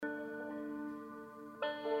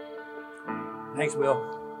Thanks,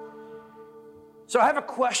 Will. So I have a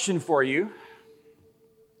question for you.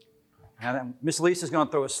 Now, Miss Lisa's going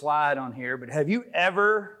to throw a slide on here, but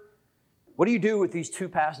what do you do with these two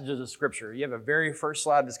passages of Scripture? You have a very first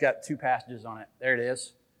slide that's got two passages on it. There it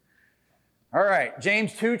is. All right,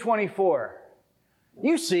 James 2:24.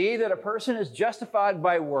 You see that a person is justified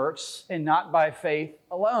by works and not by faith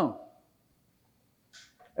alone.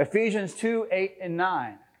 Ephesians 2:8 and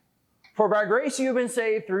 9. For by grace you have been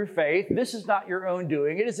saved through faith. This is not your own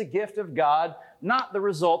doing. It is a gift of God, not the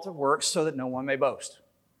result of works, so that no one may boast.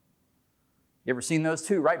 You ever seen those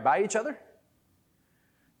two right by each other?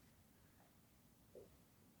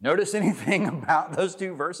 Notice anything about those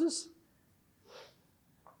two verses?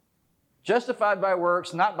 Justified by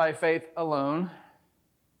works, not by faith alone.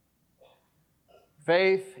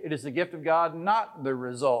 Faith, it is the gift of God, not the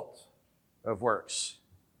result of works.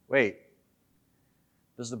 Wait,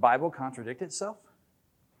 does the Bible contradict itself?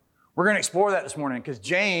 We're going to explore that this morning because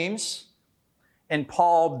James and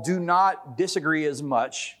Paul do not disagree as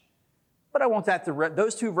much, but I want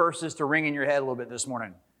those two verses to ring in your head a little bit this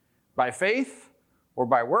morning. By faith or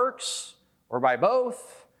by works or by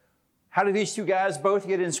both? How do these two guys both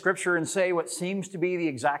get in Scripture and say what seems to be the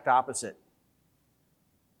exact opposite?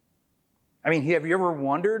 I mean, have you ever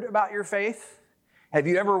wondered about your faith? Have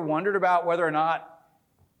you ever wondered about whether or not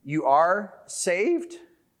you are saved?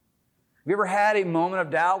 Have you ever had a moment of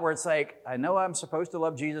doubt where it's like, I know I'm supposed to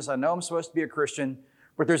love Jesus, I know I'm supposed to be a Christian,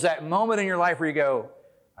 but there's that moment in your life where you go,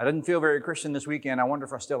 I didn't feel very Christian this weekend, I wonder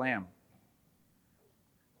if I still am.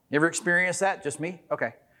 You ever experienced that? Just me?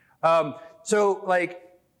 Okay. I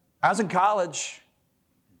was in college,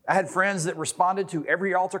 I had friends that responded to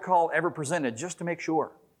every altar call ever presented just to make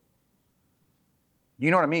sure. You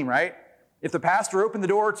know what I mean, right? If the pastor opened the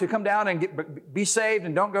door to come down and be saved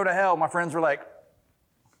and don't go to hell, my friends were like,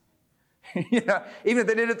 even if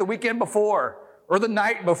they did it the weekend before or the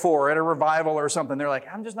night before at a revival or something, they're like,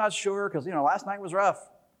 I'm just not sure because, last night was rough.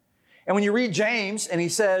 And when you read James and he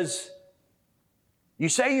says, you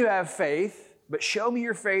say you have faith, but show me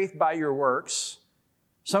your faith by your works.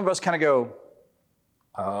 Some of us kind of go,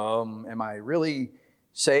 am I really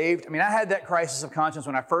saved? I mean, I had that crisis of conscience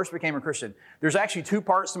when I first became a Christian. There's actually two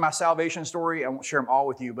parts to my salvation story. I won't share them all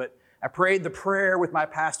with you, but I prayed the prayer with my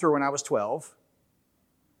pastor when I was 12.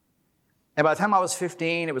 And by the time I was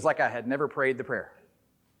 15, it was like I had never prayed the prayer.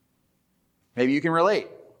 Maybe you can relate.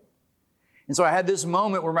 And so I had this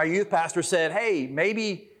moment where my youth pastor said, hey,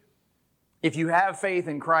 maybe if you have faith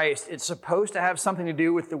in Christ, it's supposed to have something to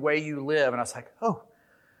do with the way you live. And I was like, oh,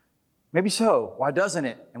 maybe so. Why doesn't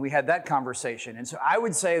it? And we had that conversation. And so I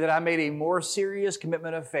would say that I made a more serious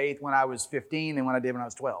commitment of faith when I was 15 than when I did when I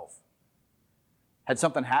was 12. Had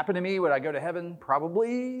something happen to me, would I go to heaven?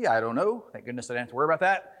 Probably. I don't know. Thank goodness I didn't have to worry about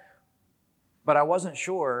that. But I wasn't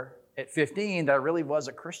sure at 15 that I really was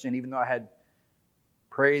a Christian, even though I had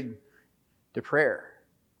prayed the prayer.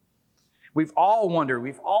 We've all wondered.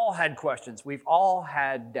 We've all had questions. We've all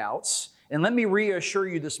had doubts. And let me reassure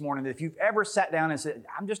you this morning that if you've ever sat down and said,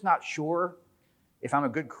 I'm just not sure if I'm a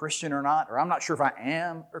good Christian or not, or I'm not sure if I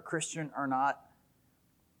am a Christian or not,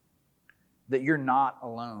 that you're not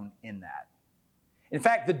alone in that. In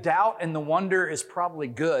fact, the doubt and the wonder is probably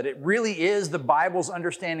good. It really is the Bible's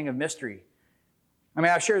understanding of mystery. I mean,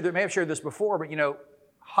 I may have shared this before, but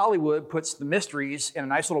Hollywood puts the mysteries in a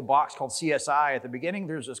nice little box called CSI. At the beginning,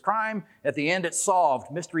 there's this crime. At the end, it's solved.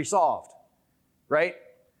 Mystery solved. Right?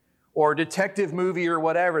 Or detective movie or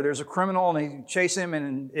whatever. There's a criminal and they chase him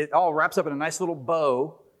and it all wraps up in a nice little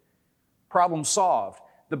bow. Problem solved.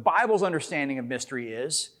 The Bible's understanding of mystery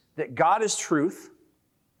is that God is truth.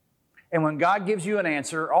 And when God gives you an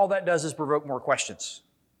answer, all that does is provoke more questions.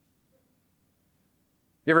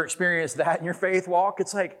 You ever experienced that in your faith walk?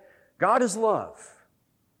 It's like, God is love.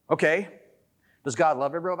 Okay. Does God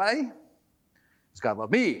love everybody? Does God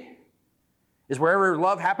love me? Is wherever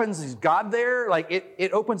love happens, is God there? Like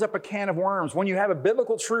it opens up a can of worms. When you have a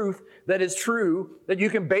biblical truth that is true, that you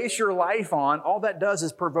can base your life on, all that does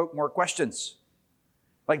is provoke more questions.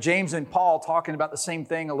 Like James and Paul talking about the same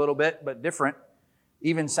thing a little bit, but different,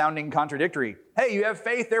 even sounding contradictory. Hey, you have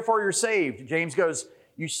faith, therefore you're saved. James goes,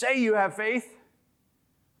 you say you have faith,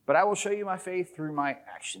 but I will show you my faith through my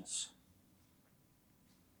actions.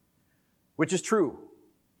 Which is true.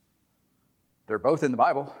 They're both in the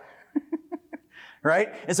Bible. Right?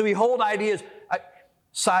 And so we hold ideas,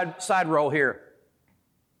 side roll here.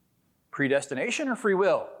 Predestination or free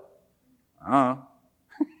will?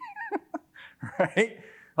 Right?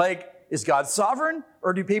 Like, is God sovereign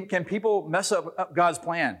or can people mess up God's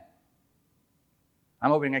plan?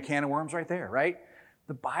 I'm opening a can of worms right there, right?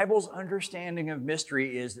 The Bible's understanding of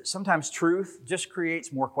mystery is that sometimes truth just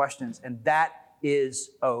creates more questions, and that is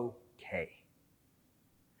okay.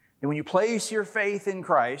 And when you place your faith in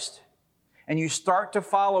Christ and you start to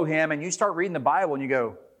follow Him and you start reading the Bible and you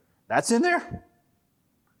go, that's in there?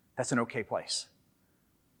 That's an okay place.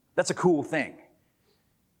 That's a cool thing.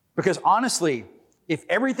 Because honestly, if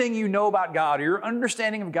everything you know about God or your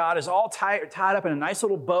understanding of God is all tied up in a nice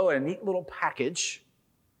little bow and a neat little package,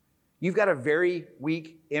 you've got a very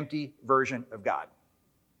weak, empty version of God.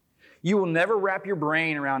 You will never wrap your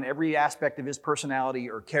brain around every aspect of His personality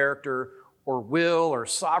or character or will or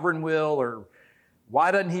sovereign will or why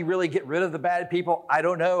doesn't He really get rid of the bad people? I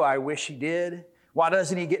don't know. I wish He did. Why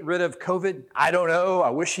doesn't He get rid of COVID? I don't know. I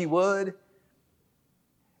wish He would.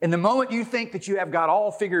 And the moment you think that you have God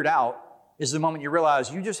all figured out is the moment you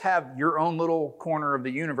realize you just have your own little corner of the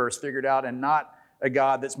universe figured out and not a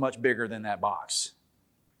God that's much bigger than that box.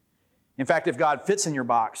 In fact, if God fits in your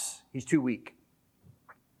box, He's too weak.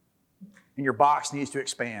 And your box needs to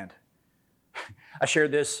expand. I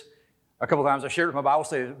shared this a couple times. I shared it with my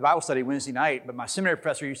Bible study Wednesday night, but my seminary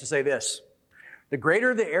professor used to say this: the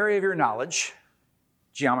greater the area of your knowledge,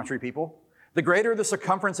 geometry people, the greater the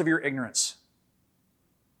circumference of your ignorance.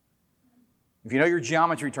 If you know your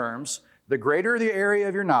geometry terms, the greater the area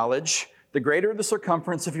of your knowledge, the greater the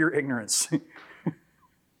circumference of your ignorance.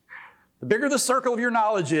 The bigger the circle of your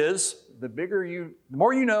knowledge is, the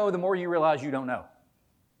more you know, the more you realize you don't know.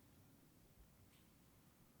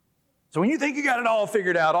 So when you think you got it all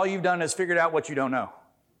figured out, all you've done is figured out what you don't know,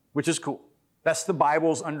 which is cool. That's the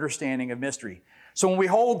Bible's understanding of mystery. So when we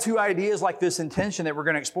hold two ideas like this in tension that we're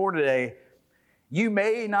going to explore today, you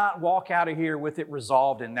may not walk out of here with it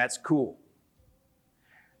resolved, and that's cool.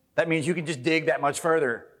 That means you can just dig that much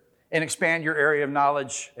further and expand your area of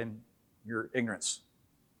knowledge and your ignorance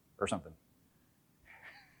or something.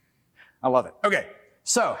 I love it. Okay,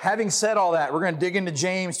 so having said all that, we're going to dig into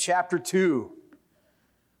James chapter 2.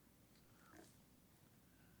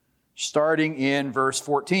 Starting in verse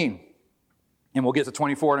 14. And we'll get to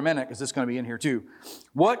 24 in a minute because it's going to be in here too.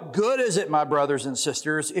 What good is it, my brothers and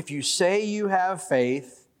sisters, if you say you have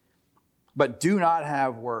faith, but do not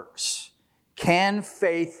have works? Can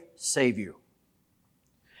faith save you?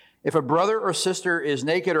 If a brother or sister is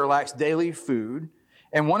naked or lacks daily food,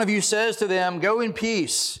 and one of you says to them, go in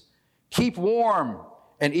peace, keep warm,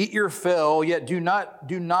 and eat your fill, yet do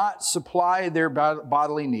not supply their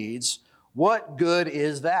bodily needs, what good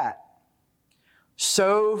is that?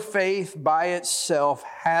 So faith by itself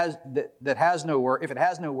if it has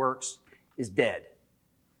no works, is dead.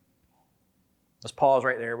 Let's pause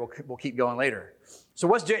right there. We'll keep going later.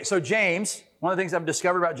 So James, one of the things I've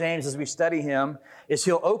discovered about James as we study him is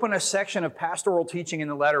he'll open a section of pastoral teaching in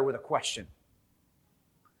the letter with a question.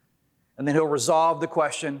 And then he'll resolve the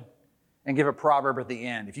question and give a proverb at the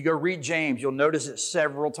end. If you go read James, you'll notice it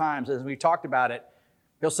several times. As we talked about it,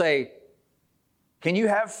 he'll say, can you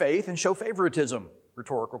have faith and show favoritism?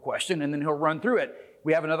 Rhetorical question. And then he'll run through it.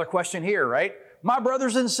 We have another question here, right? My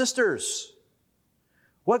brothers and sisters,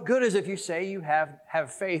 what good is if you say you have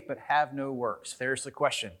faith but have no works? There's the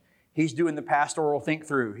question. He's doing the pastoral think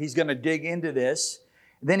through. He's going to dig into this.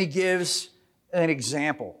 Then he gives an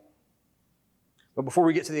example. But before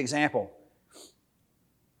we get to the example,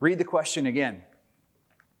 read the question again.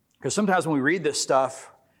 Because sometimes when we read this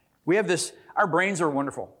stuff, we have this, our brains are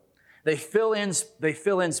wonderful. They fill in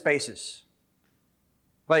spaces.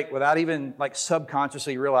 Like without even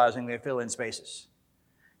subconsciously realizing they fill in spaces.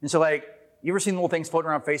 And so you ever seen little things floating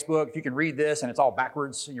around Facebook? If you can read this and it's all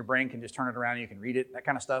backwards and your brain can just turn it around and you can read it, that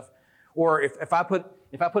kind of stuff. Or if I put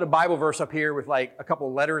a Bible verse up here with a couple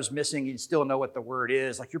of letters missing, you'd still know what the word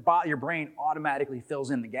is. Your brain automatically fills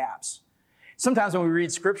in the gaps. Sometimes when we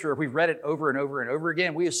read Scripture, if we've read it over and over and over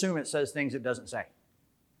again, we assume it says things it doesn't say.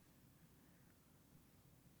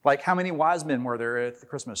 Like how many wise men were there at the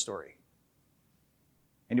Christmas story?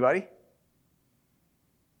 Anybody?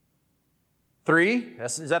 3?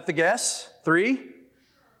 Is that the guess? 3?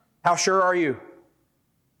 How sure are you?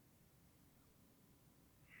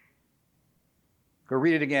 Go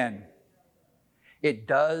read it again. It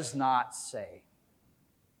does not say.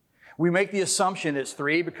 We make the assumption it's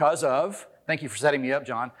 3 because of, thank you for setting me up,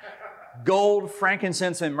 John, gold,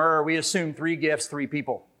 frankincense, and myrrh. We assume 3 gifts, 3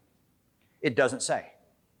 people. It doesn't say.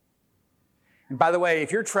 And by the way,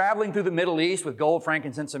 if you're traveling through the Middle East with gold,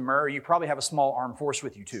 frankincense, and myrrh, you probably have a small armed force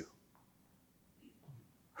with you too.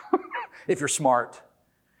 If you're smart.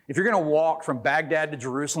 If you're going to walk from Baghdad to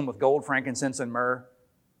Jerusalem with gold, frankincense, and myrrh,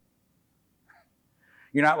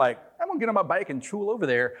 you're not like, I'm going to get on my bike and chool over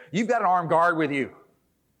there. You've got an armed guard with you.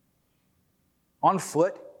 On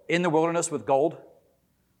foot, in the wilderness with gold.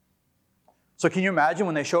 So can you imagine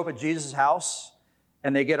when they show up at Jesus' house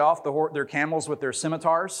and they get off their camels with their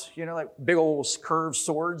scimitars, like big old curved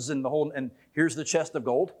swords and and here's the chest of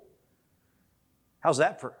gold? How's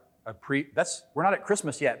that for we're not at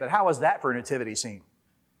Christmas yet, but how is that for a nativity scene?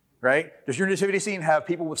 Right? Does your nativity scene have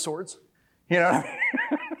people with swords? You know what I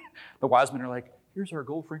mean? The wise men are like, here's our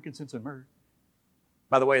gold, frankincense, and myrrh.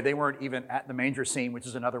 By the way, they weren't even at the manger scene, which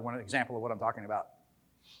is another example of what I'm talking about.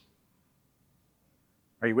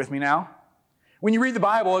 Are you with me now? When you read the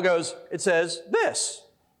Bible, it says this,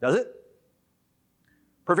 does it?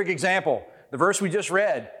 Perfect example. The verse we just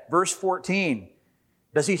read, verse 14.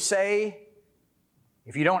 Does he say,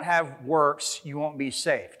 if you don't have works, you won't be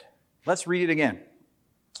saved? Let's read it again.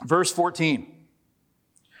 Verse 14.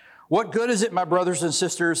 What good is it, my brothers and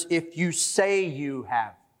sisters, if you say you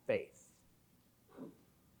have faith?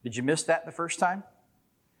 Did you miss that the first time?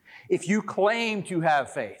 If you claim to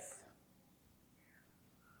have faith,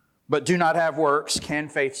 but do not have works, can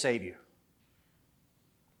faith save you?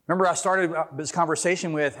 Remember, I started this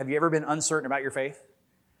conversation with, have you ever been uncertain about your faith?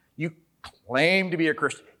 You claim to be a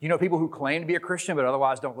Christian. You know people who claim to be a Christian but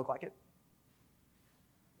otherwise don't look like it?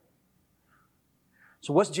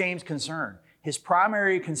 So what's James' concern? His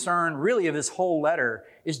primary concern, really, of this whole letter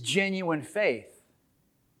is genuine faith.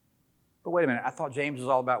 But wait a minute, I thought James was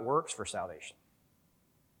all about works for salvation.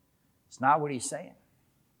 It's not what he's saying.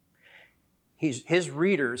 His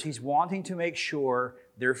readers, he's wanting to make sure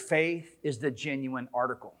their faith is the genuine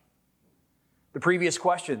article. The previous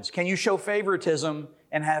questions, can you show favoritism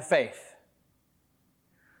and have faith?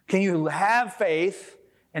 Can you have faith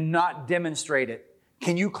and not demonstrate it?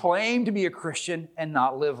 Can you claim to be a Christian and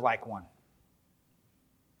not live like one?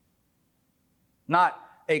 Not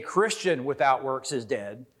a Christian without works is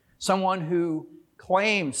dead. Someone who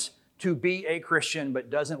claims to be a Christian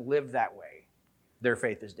but doesn't live that way, their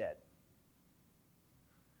faith is dead.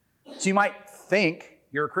 So you might think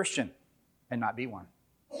you're a Christian and not be one.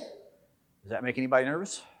 Does that make anybody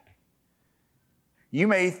nervous? You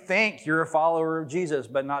may think you're a follower of Jesus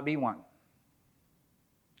but not be one,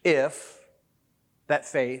 if that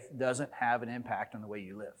faith doesn't have an impact on the way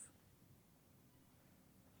you live.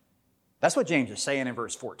 That's what James is saying in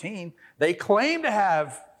verse 14. They claim to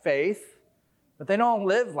have faith, but they don't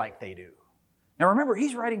live like they do. Now remember,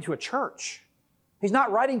 he's writing to a church. He's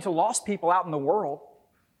not writing to lost people out in the world.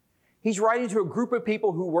 He's writing to a group of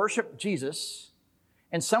people who worship Jesus,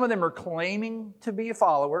 and some of them are claiming to be a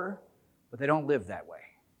follower, but they don't live that way.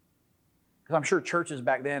 Because I'm sure churches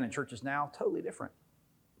back then and churches now, totally different.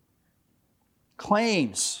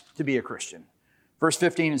 Claims to be a Christian. Verse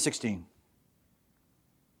 15 and 16.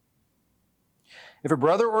 If a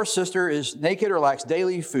brother or sister is naked or lacks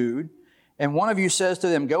daily food, and one of you says to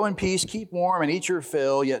them, go in peace, keep warm, and eat your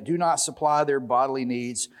fill, yet do not supply their bodily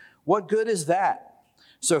needs, what good is that?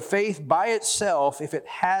 So faith by itself, if it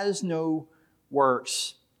has no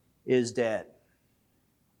works, is dead.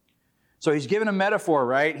 So he's given a metaphor,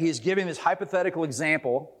 right? He's giving this hypothetical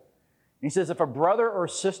example. He says, if a brother or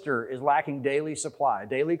sister is lacking daily supply,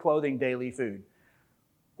 daily clothing, daily food,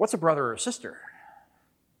 what's a brother or sister?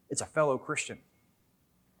 It's a fellow Christian.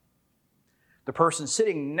 The person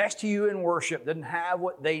sitting next to you in worship doesn't have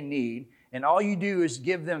what they need, and all you do is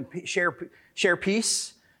give them, share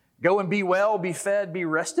peace, go and be well, be fed, be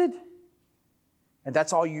rested, and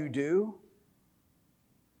that's all you do.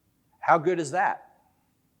 How good is that?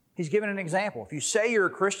 He's given an example. If you say you're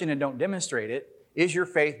a Christian and don't demonstrate it, is your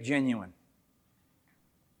faith genuine?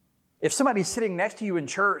 If somebody sitting next to you in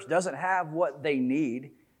church doesn't have what they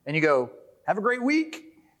need, and you go, have a great week,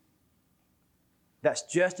 that's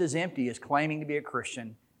just as empty as claiming to be a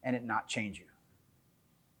Christian and it not change you.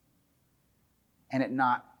 And it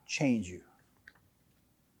not change you.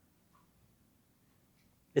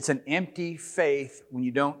 It's an empty faith when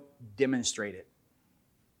you don't demonstrate it.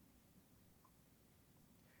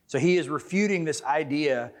 So he is refuting this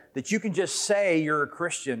idea that you can just say you're a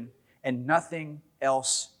Christian and nothing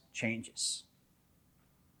else changes.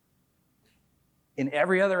 In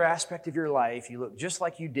every other aspect of your life, you look just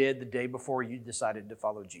like you did the day before you decided to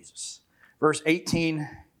follow Jesus. Verse 18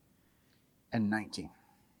 and 19.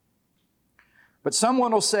 But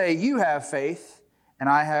someone will say, you have faith and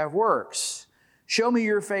I have works. Show me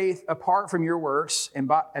your faith apart from your works,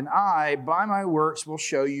 and I, by my works, will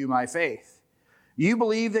show you my faith. You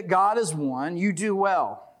believe that God is one, you do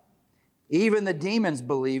well. Even the demons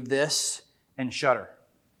believe this and shudder.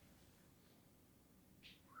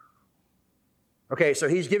 Okay, so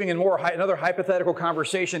he's giving another hypothetical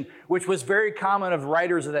conversation, which was very common of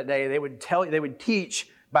writers of that day. They would teach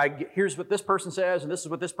by, here's what this person says, and this is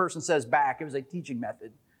what this person says back. It was a teaching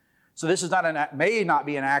method. So this is may not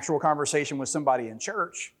be an actual conversation with somebody in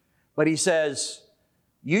church, But he says,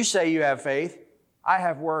 you say you have faith, I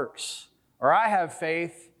have works. Or I have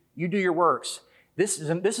faith, you do your works. This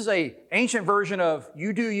is an ancient version of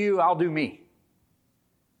you do you, I'll do me.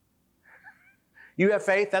 You have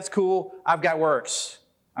faith, that's cool, I've got works.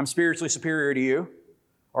 I'm spiritually superior to you.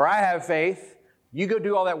 Or I have faith, you go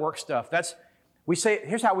do all that work stuff.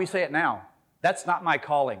 Here's how we say it now. That's not my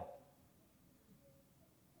calling.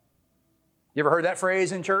 You ever heard that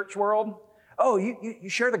phrase in church world? Oh, you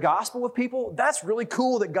share the gospel with people? That's really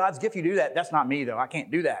cool that God's gift you do that. That's not me though, I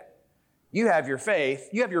can't do that. You have your faith,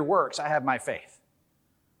 you have your works, I have my faith.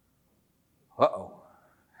 Uh-oh.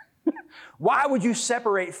 Why would you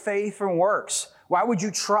separate faith from works? Why would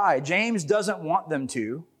you try? James doesn't want them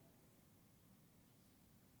to.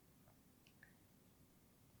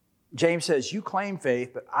 James says, you claim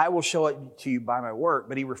faith, but I will show it to you by my work.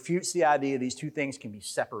 But he refutes the idea these two things can be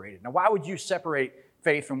separated. Now, why would you separate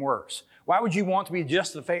faith from works? Why would you want to be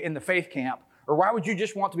just in the faith camp? Or why would you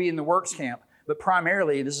just want to be in the works camp? But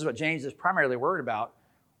primarily, this is what James is primarily worried about.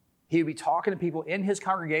 He would be talking to people in his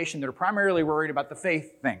congregation that are primarily worried about the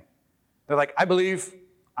faith thing. They're like, I believe,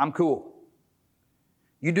 I'm cool.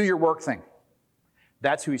 You do your work thing.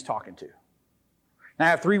 That's who he's talking to. Now, I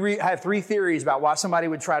have three theories about why somebody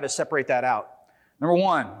would try to separate that out. Number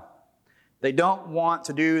one, they don't want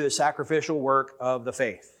to do the sacrificial work of the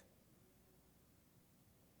faith.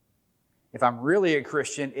 If I'm really a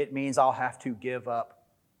Christian, it means I'll have to give up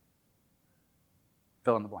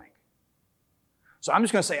fill in the blank. So I'm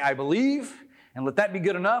just going to say I believe and let that be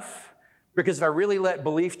good enough, because if I really let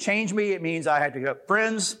belief change me, it means I have to give up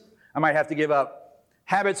friends. I might have to give up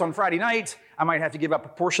habits on Friday night. I might have to give up a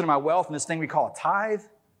portion of my wealth in this thing we call a tithe.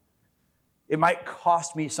 It might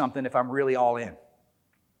cost me something if I'm really all in.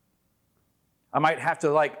 I might have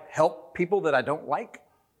to help people that I don't like.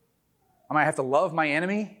 I might have to love my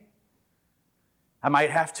enemy. I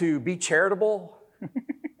might have to be charitable.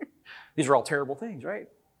 These are all terrible things, right?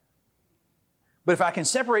 But if I can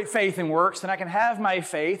separate faith and works, then I can have my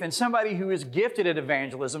faith, and somebody who is gifted at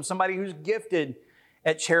evangelism, somebody who's gifted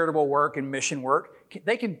at charitable work and mission work,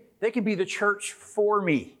 they can be the church for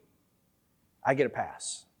me. I get a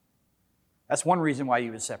pass. That's one reason why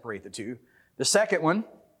you would separate the two. The second one,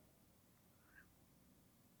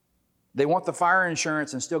 they want the fire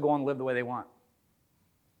insurance and still go on and live the way they want.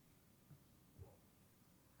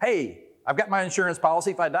 Hey, I've got my insurance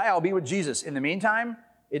policy. If I die, I'll be with Jesus. In the meantime,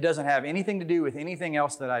 it doesn't have anything to do with anything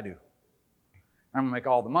else that I do. I'm going to make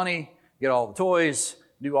all the money, get all the toys,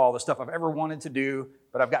 do all the stuff I've ever wanted to do,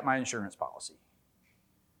 but I've got my insurance policy.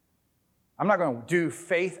 I'm not going to do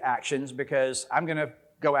faith actions because I'm going to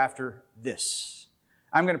go after this.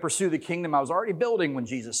 I'm going to pursue the kingdom I was already building when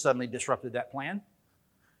Jesus suddenly disrupted that plan.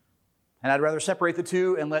 And I'd rather separate the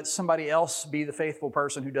two and let somebody else be the faithful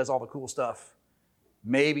person who does all the cool stuff.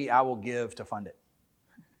 Maybe I will give to fund it.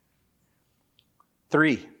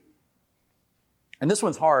 3. And this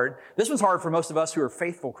one's hard. This one's hard for most of us who are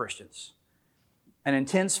faithful Christians. An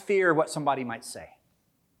intense fear of what somebody might say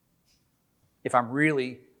if I'm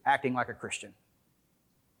really acting like a Christian.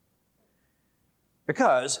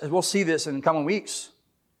 Because, as we'll see this in coming weeks,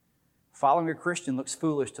 following a Christian looks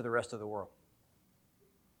foolish to the rest of the world.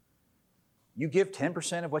 You give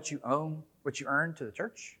 10% of what you own, what you earn to the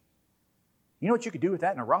church? You know what you could do with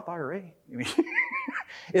that in a Roth IRA? I mean,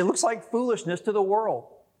 it looks like foolishness to the world.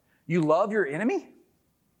 You love your enemy?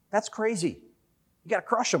 That's crazy. You got to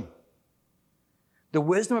crush them. The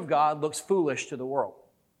wisdom of God looks foolish to the world.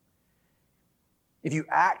 If you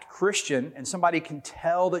act Christian and somebody can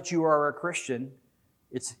tell that you are a Christian,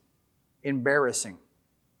 it's embarrassing.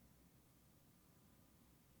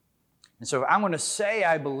 And so I'm going to say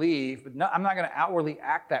I believe, but I'm not going to outwardly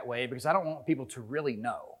act that way because I don't want people to really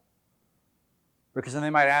know. Because then they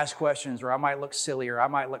might ask questions, or I might look silly, or I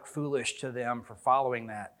might look foolish to them for following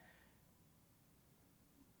that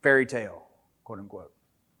fairy tale, quote unquote.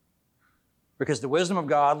 Because the wisdom of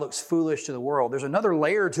God looks foolish to the world. There's another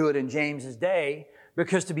layer to it in James's day,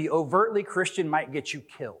 because to be overtly Christian might get you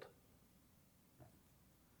killed.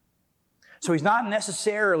 So he's not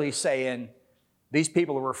necessarily saying these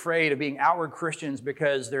people are afraid of being outward Christians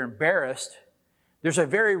because they're embarrassed. There's a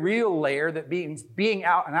very real layer that being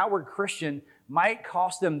an outward Christian might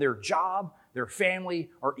cost them their job, their family,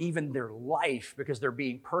 or even their life because they're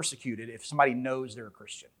being persecuted if somebody knows they're a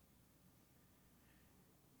Christian.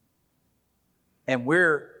 And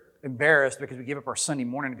we're embarrassed because we give up our Sunday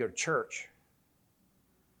morning to go to church.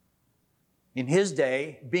 In his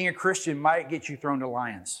day, being a Christian might get you thrown to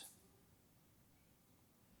lions.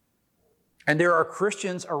 And there are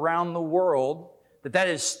Christians around the world that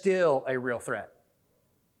is still a real threat.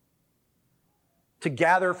 To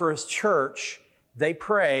gather for his church, they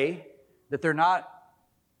pray that they're not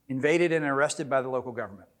invaded and arrested by the local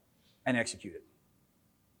government and executed.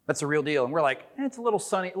 That's the real deal. And we're like, it's a little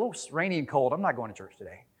sunny, a little rainy and cold. I'm not going to church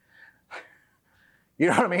today. You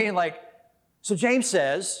know what I mean? Like, so James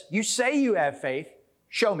says, you say you have faith,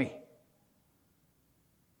 show me.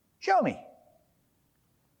 Show me.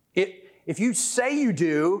 If you say you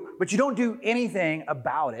do, but you don't do anything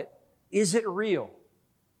about it, is it real?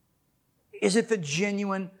 Is it the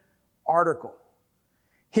genuine article?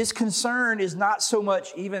 His concern is not so much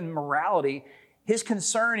even morality. His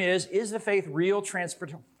concern is the faith real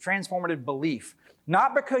transformative belief?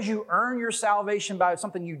 Not because you earn your salvation by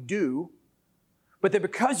something you do, but that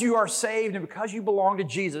because you are saved and because you belong to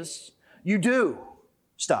Jesus, you do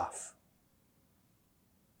stuff.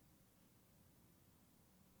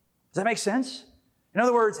 Does that make sense? In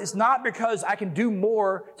other words, it's not because I can do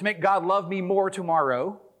more to make God love me more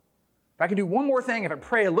tomorrow. If I can do one more thing, if I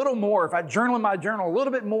pray a little more, if I journal in my journal a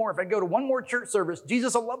little bit more, if I go to one more church service,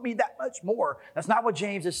 Jesus will love me that much more. That's not what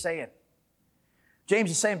James is saying. James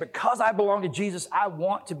is saying, because I belong to Jesus, I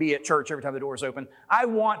want to be at church every time the door is open. I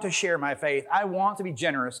want to share my faith. I want to be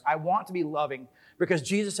generous. I want to be loving because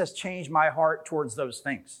Jesus has changed my heart towards those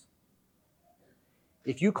things.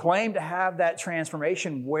 If you claim to have that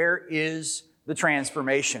transformation, where is the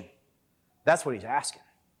transformation? That's what he's asking.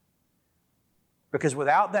 Because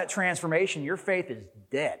without that transformation, your faith is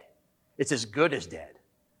dead. It's as good as dead.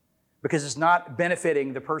 Because it's not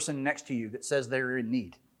benefiting the person next to you that says they're in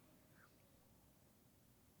need.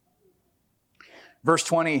 Verse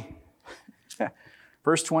 20,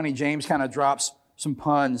 James kind of drops some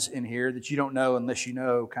puns in here that you don't know unless you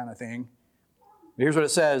know kind of thing. But here's what it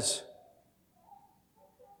says.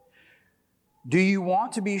 Do you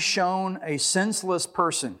want to be shown a senseless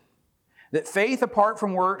person, that faith apart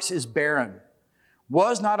from works is barren?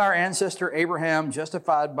 Was not our ancestor Abraham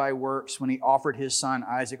justified by works when he offered his son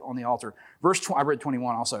Isaac on the altar? I read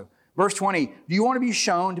 21 also. Verse 20, do you want to be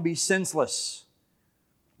shown to be senseless?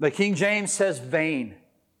 The King James says vain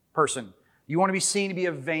person. You want to be seen to be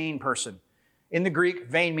a vain person. In the Greek,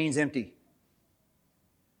 vain means empty.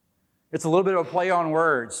 It's a little bit of a play on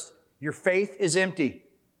words. Your faith is empty.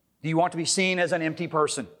 Do you want to be seen as an empty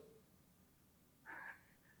person?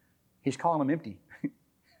 He's calling them empty.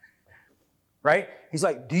 Right? He's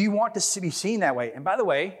like, do you want to be seen that way? And by the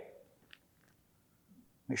way,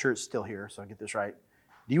 make sure it's still here so I get this right.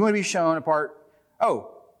 Do you want to be shown apart?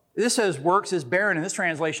 Oh, this says works is barren in this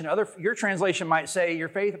translation. Your translation might say your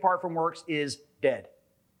faith apart from works is dead.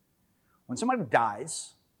 When somebody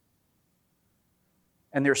dies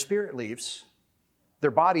and their spirit leaves,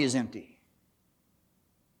 their body is empty.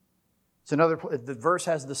 The verse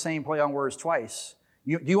has the same play on words twice.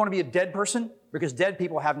 Do you want to be a dead person? Because dead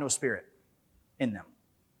people have no spirit in them.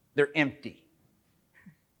 They're empty.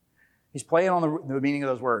 He's playing on the meaning of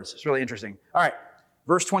those words. It's really interesting. All right,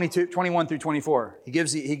 verse 21 through 24. He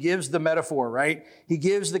gives the metaphor, right? He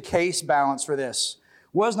gives the case balance for this.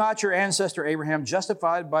 Was not your ancestor Abraham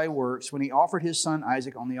justified by works when he offered his son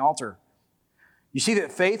Isaac on the altar? You see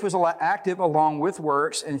that faith was active along with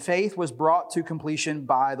works, and faith was brought to completion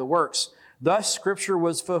by the works. Thus, Scripture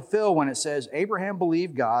was fulfilled when it says, Abraham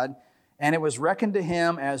believed God, and it was reckoned to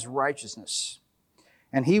him as righteousness.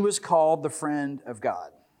 And he was called the friend of God.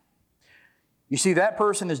 You see, that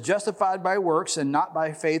person is justified by works and not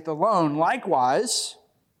by faith alone. Likewise,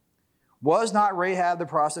 was not Rahab the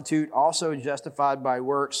prostitute also justified by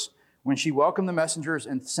works when she welcomed the messengers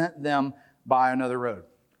and sent them by another road?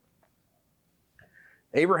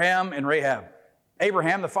 Abraham and Rahab.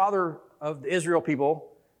 Abraham, the father of the Israel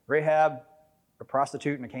people. Rahab, a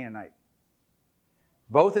prostitute and a Canaanite.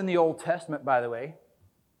 Both in the Old Testament, by the way.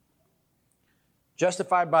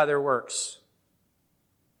 Justified by their works.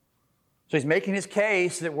 So he's making his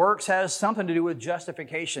case that works has something to do with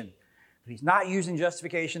justification. But he's not using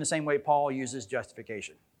justification the same way Paul uses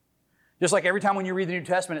justification. Just like every time when you read the New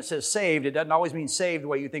Testament it says saved, it doesn't always mean saved the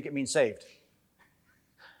way you think it means saved.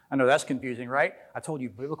 I know that's confusing, right? I told you,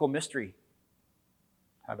 biblical mystery.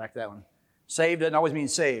 Back to that one. Saved doesn't always mean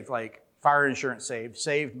saved, like fire insurance saved.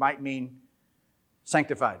 Saved might mean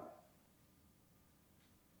sanctified,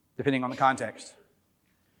 depending on the context.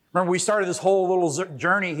 Remember, we started this whole little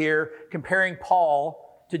journey here comparing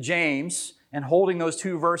Paul to James and holding those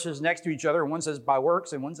two verses next to each other. One says by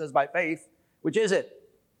works and one says by faith. Which is it?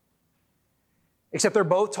 Except they're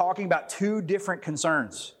both talking about two different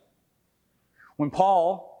concerns. When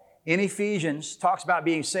Paul in Ephesians talks about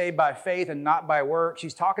being saved by faith and not by works,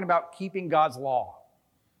 he's talking about keeping God's law.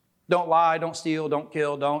 Don't lie, don't steal, don't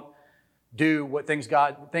kill, don't do things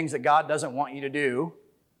that God doesn't want you to do.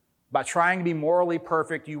 By trying to be morally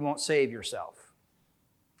perfect, you won't save yourself.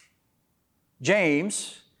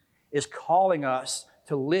 James is calling us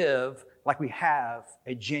to live like we have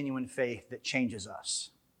a genuine faith that changes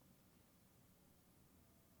us.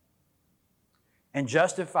 And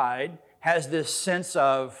justified has this sense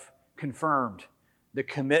of confirmed. The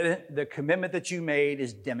commitment that you made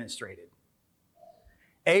is demonstrated.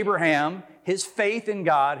 Abraham, his faith in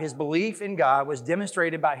God, his belief in God was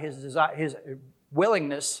demonstrated by his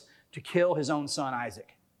willingness to kill his own son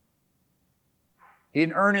Isaac. He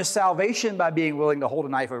didn't earn his salvation by being willing to hold a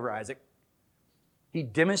knife over Isaac. He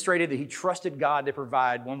demonstrated that he trusted God to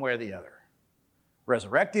provide one way or the other.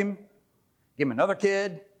 Resurrect him, give him another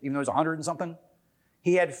kid, even though he was 100 and something.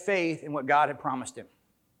 He had faith in what God had promised him.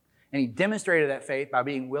 And he demonstrated that faith by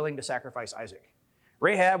being willing to sacrifice Isaac.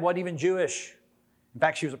 Rahab wasn't even Jewish. In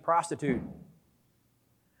fact, she was a prostitute.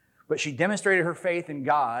 But she demonstrated her faith in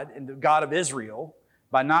God and the God of Israel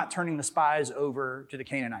by not turning the spies over to the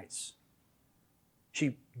Canaanites.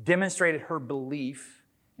 She demonstrated her belief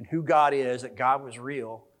in who God is, that God was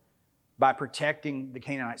real, by protecting the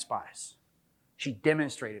Canaanite spies. She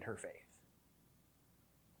demonstrated her faith.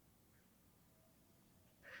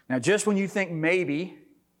 Now, just when you think maybe,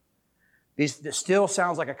 this still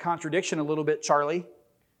sounds like a contradiction a little bit, Charlie.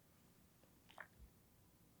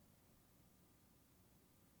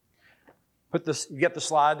 You get the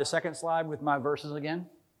slide, the second slide with my verses again?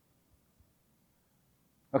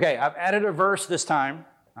 Okay, I've added a verse this time,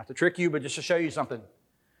 not to trick you, but just to show you something.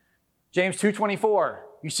 James 2:24.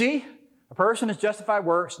 You see, a person is justified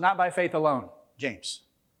works not by faith alone. James.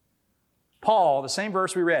 Paul, the same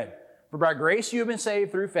verse we read. For by grace you have been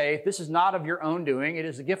saved through faith. This is not of your own doing. It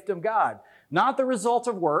is a gift of God. Not the result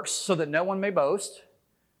of works, so that no one may boast.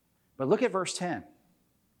 But look at verse 10.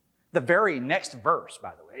 The very next verse,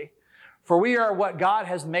 by the way. For we are what God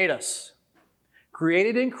has made us.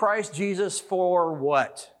 Created in Christ Jesus for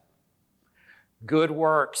what? Good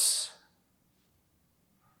works,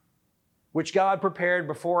 which God prepared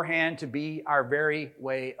beforehand to be our very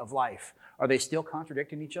way of life. Are they still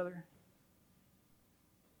contradicting each other?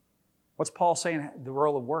 What's Paul saying the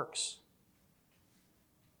role of works?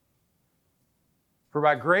 For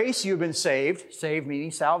by grace you have been saved, saved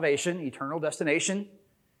meaning salvation, eternal destination,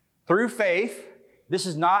 through faith. This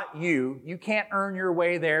is not you. You can't earn your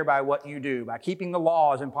way there by what you do. By keeping the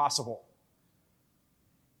law is impossible.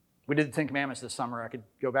 We did the Ten Commandments this summer. I could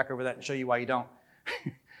go back over that and show you why you don't.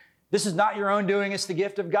 This is not your own doing. It's the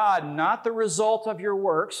gift of God, not the result of your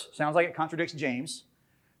works. Sounds like it contradicts James.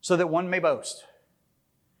 So that one may boast.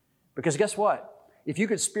 Because guess what? If you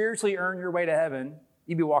could spiritually earn your way to heaven,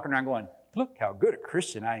 you'd be walking around going, look how good a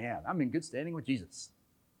Christian I am. I'm in good standing with Jesus.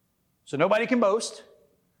 So nobody can boast.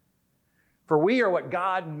 For we are what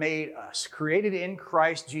God made us, created in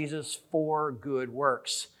Christ Jesus for good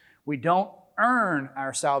works. We don't earn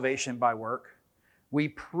our salvation by work. We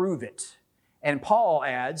prove it. And Paul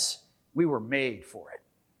adds, we were made for it.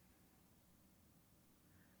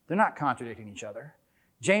 They're not contradicting each other.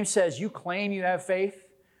 James says, you claim you have faith.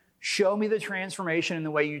 Show me the transformation in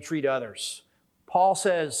the way you treat others. Paul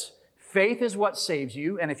says, faith is what saves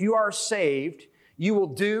you. And if you are saved, you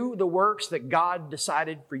will do the works that God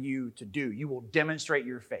decided for you to do. You will demonstrate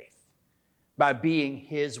your faith by being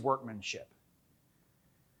His workmanship.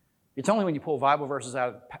 It's only when you pull Bible verses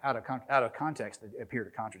out of context that appear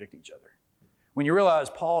to contradict each other. When you realize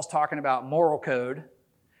Paul's talking about moral code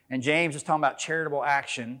and James is talking about charitable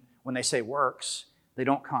action, when they say works, they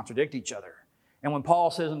don't contradict each other. And when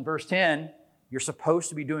Paul says in verse 10, you're supposed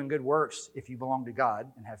to be doing good works if you belong to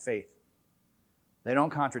God and have faith, they don't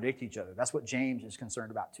contradict each other. That's what James is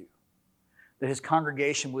concerned about too. That his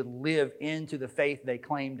congregation would live into the faith they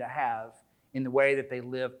claim to have in the way that they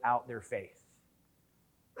live out their faith.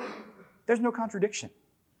 There's no contradiction.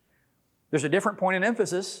 There's a different point in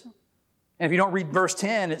emphasis. And if you don't read verse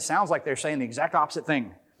 10, it sounds like they're saying the exact opposite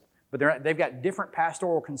thing. But they've got different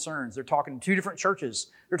pastoral concerns. They're talking to two different churches.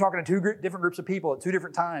 They're talking to two different groups of people at two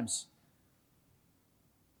different times.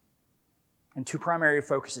 And two primary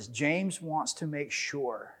focuses. James wants to make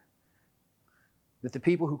sure that the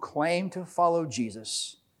people who claim to follow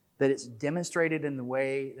Jesus, that it's demonstrated in the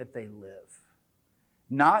way that they live.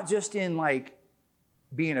 Not just in like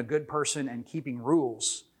being a good person and keeping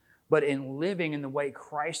rules, but in living in the way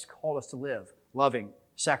Christ called us to live. Loving,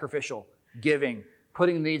 sacrificial, giving,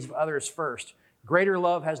 putting the needs of others first. Greater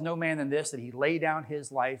love has no man than this, that he lay down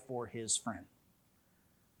his life for his friend.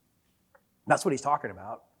 That's what he's talking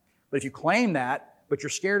about. But if you claim that, but you're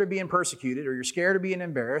scared of being persecuted, or you're scared of being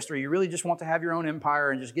embarrassed, or you really just want to have your own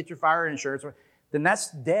empire and just get your fire insurance, then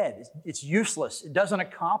that's dead. It's useless. It doesn't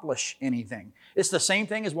accomplish anything. It's the same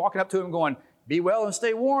thing as walking up to him and going, be well and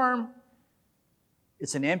stay warm.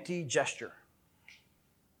 It's an empty gesture.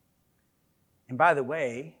 And by the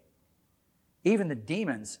way, Even the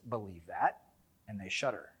demons believe that, and they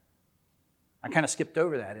shudder. I kind of skipped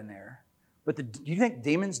over that in there. But do you think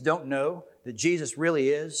demons don't know that Jesus really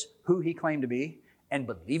is who he claimed to be and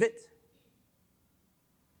believe it?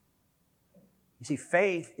 You see,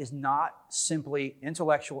 faith is not simply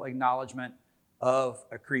intellectual acknowledgement of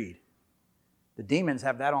a creed. The demons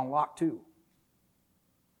have that on lock too.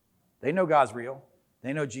 They know God's real.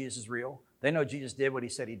 They know Jesus is real. They know Jesus did what he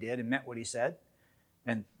said he did and meant what he said.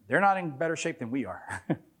 And they're not in better shape than we are,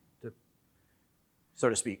 so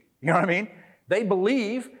to speak. You know what I mean? They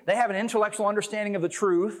believe, they have an intellectual understanding of the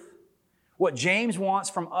truth. What James wants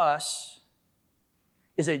from us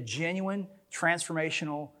is a genuine,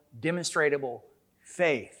 transformational, demonstrable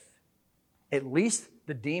faith. At least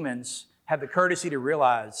the demons have the courtesy to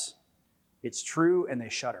realize it's true and they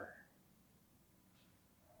shudder.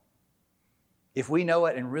 If we know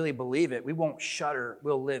it and really believe it, we won't shudder,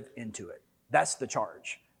 we'll live into it. That's the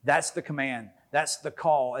charge. That's the command. That's the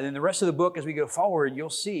call. And in the rest of the book, as we go forward, you'll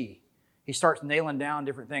see he starts nailing down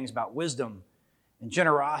different things about wisdom and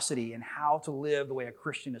generosity and how to live the way a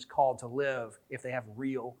Christian is called to live if they have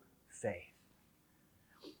real faith.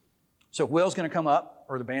 So Will's going to come up,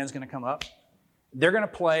 or the band's going to come up. They're going to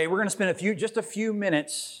play. We're going to spend just a few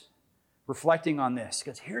minutes reflecting on this,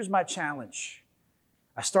 because here's my challenge.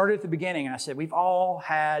 I started at the beginning and I said, we've all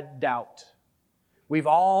had doubt. We've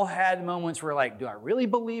all had moments where like, do I really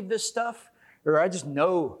believe this stuff? Or I just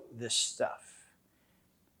know this stuff?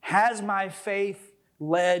 Has my faith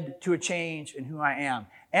led to a change in who I am?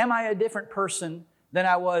 Am I a different person than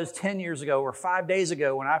I was 10 years ago or 5 days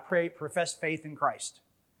ago when I professed faith in Christ?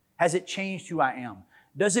 Has it changed who I am?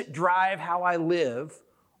 Does it drive how I live,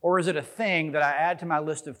 or is it a thing that I add to my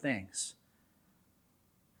list of things?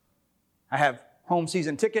 I have home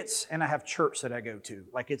season tickets and I have church that I go to.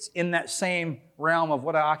 Like it's in that same realm of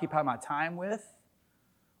what I occupy my time with,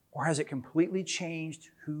 or has it completely changed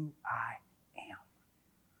who I am?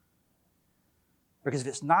 Because if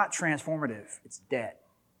it's not transformative, it's dead.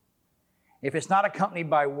 If it's not accompanied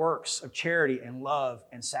by works of charity and love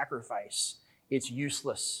and sacrifice, it's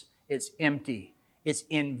useless, it's empty, it's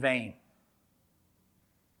in vain.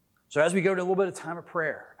 So as we go to a little bit of time of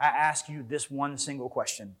prayer, I ask you this one single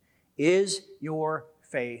question. Is your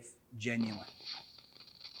faith genuine?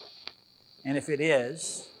 And if it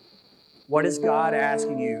is, what is God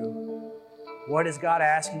asking you? What is God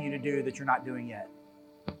asking you to do that you're not doing yet?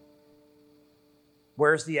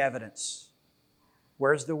 Where's the evidence?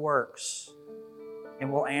 Where's the works?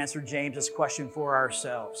 And we'll answer James's question for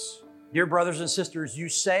ourselves. Dear brothers and sisters, you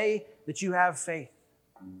say that you have faith.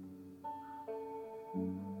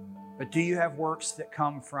 But do you have works that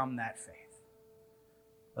come from that faith?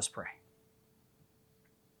 Let's pray.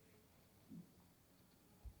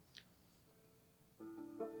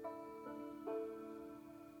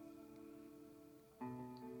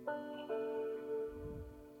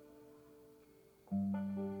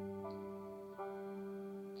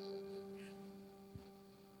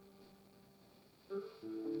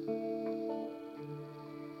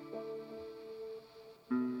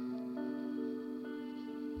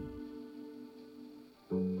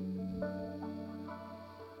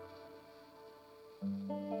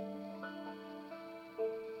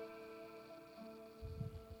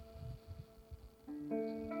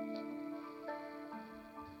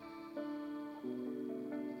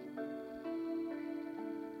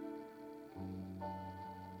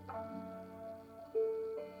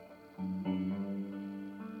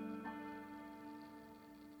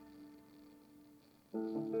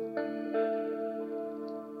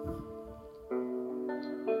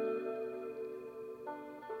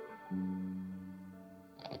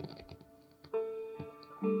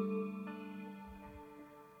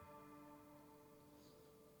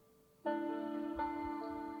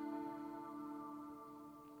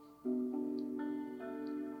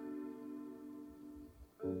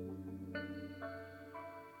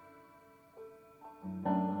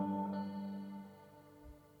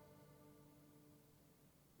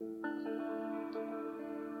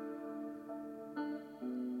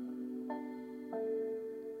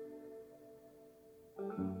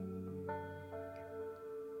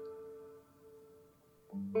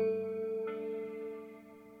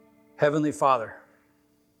 Heavenly Father,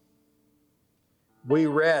 we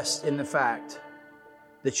rest in the fact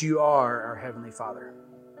that you are our Heavenly Father.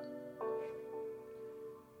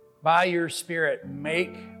 By your Spirit,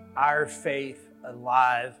 make our faith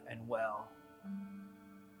alive and well.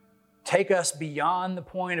 Take us beyond the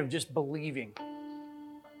point of just believing.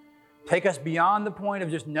 Take us beyond the point of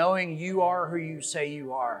just knowing you are who you say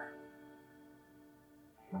you are.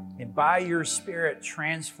 And by your Spirit,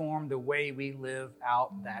 transform the way we live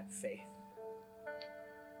out that faith.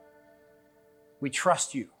 We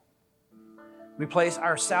trust you. We place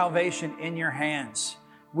our salvation in your hands.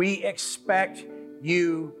 We expect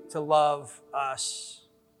you to love us.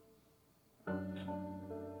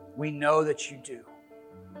 We know that you do.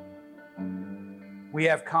 We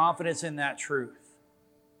have confidence in that truth.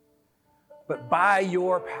 But by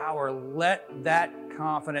your power, let that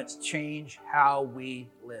confidence change how we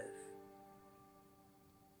live.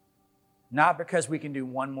 Not because we can do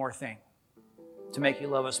one more thing to make you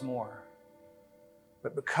love us more,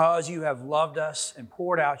 but because you have loved us and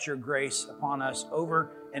poured out your grace upon us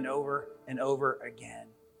over and over and over again.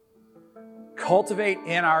 Cultivate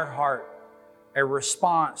in our heart a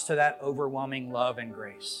response to that overwhelming love and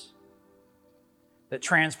grace that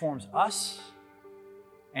transforms us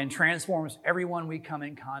and transforms everyone we come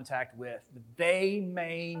in contact with, that they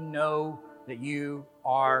may know that you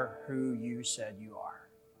are who you said you are.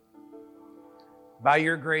 By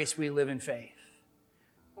your grace, we live in faith.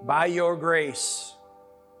 By your grace,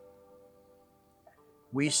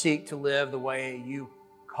 we seek to live the way you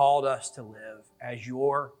called us to live, as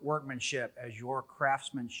your workmanship, as your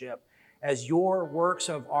craftsmanship, as your works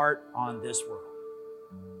of art on this world.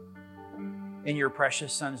 In your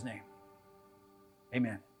precious Son's name,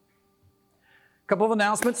 amen. A couple of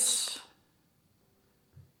announcements.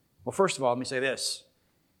 Well, first of all, let me say this.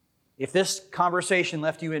 If this conversation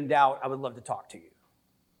left you in doubt, I would love to talk to you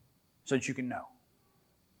so that you can know.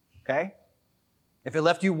 Okay? If it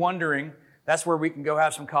left you wondering, that's where we can go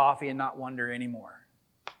have some coffee and not wonder anymore.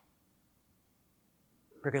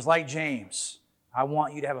 Because like James, I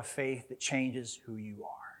want you to have a faith that changes who you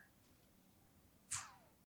are.